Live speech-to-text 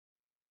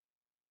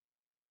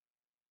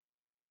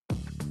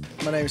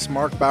My name is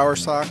Mark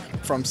Bowersock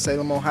from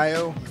Salem,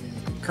 Ohio.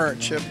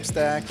 Current chip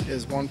stack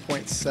is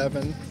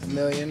 1.7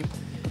 million.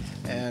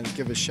 And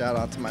give a shout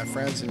out to my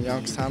friends in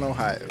Youngstown,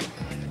 Ohio.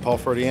 Paul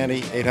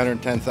Ferdiani,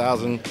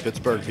 810,000,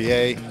 Pittsburgh,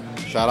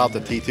 PA. Shout out to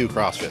T2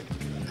 CrossFit.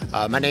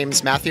 My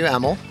name's Matthew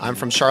Emmel. I'm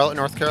from Charlotte,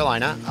 North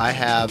Carolina. I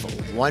have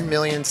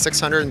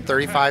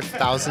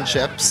 1,635,000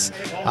 chips.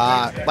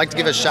 I'd like to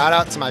give a shout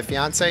out to my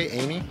fiance,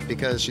 Amy,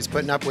 because she's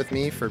putting up with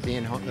me for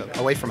being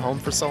away from home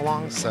for so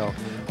long. So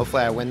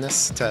hopefully I win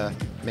this to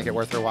make it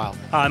worth her while.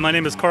 Hi, my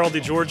name is Carl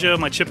DeGiorgio.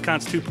 My chip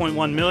count's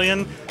 2.1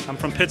 million. I'm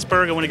from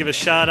Pittsburgh. I want to give a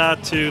shout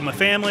out to my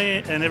family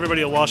and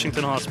everybody at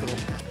Washington Hospital.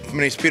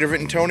 My name's Peter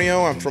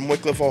Vittantonio. I'm from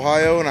Wickliffe,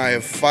 Ohio, and I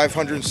have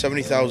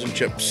 570,000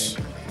 chips.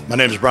 My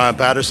name is Brian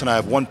Patterson. I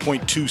have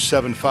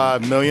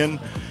 1.275 million.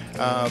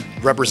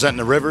 Representing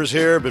the Rivers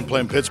here. Been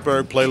playing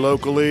Pittsburgh, play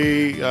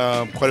locally,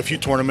 quite a few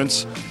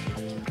tournaments.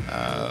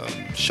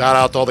 Shout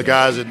out to all the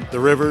guys at the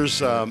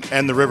Rivers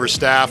and the Rivers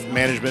staff,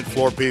 management,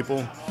 floor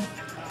people.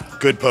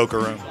 Good poker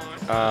room.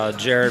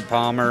 Jared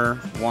Palmer,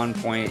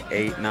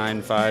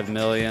 1.895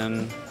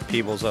 million,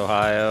 Peebles,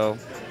 Ohio.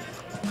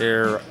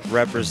 Here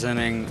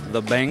representing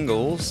the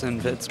Bengals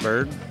in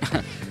Pittsburgh.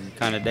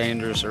 Kind of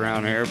dangerous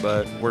around here,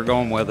 but we're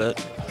going with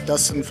it.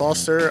 Dustin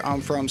Foster.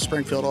 I'm from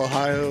Springfield,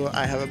 Ohio.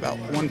 I have about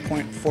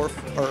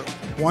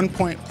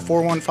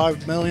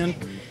 1.415 million,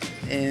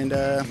 and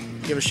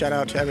give a shout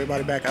out to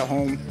everybody back at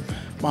home.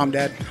 Mom,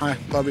 Dad, hi,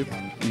 love you.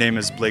 Name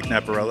is Blake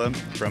Naparella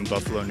from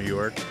Buffalo, New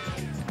York.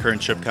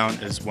 Current chip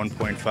count is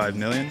 1.5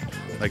 million.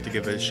 I'd like to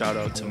give a shout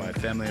out to my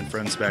family and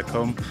friends back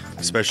home,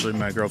 especially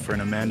my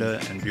girlfriend Amanda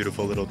and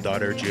beautiful little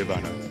daughter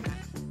Giovanna.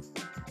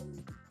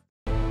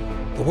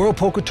 The World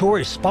Poker Tour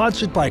is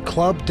sponsored by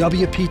Club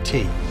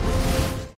WPT.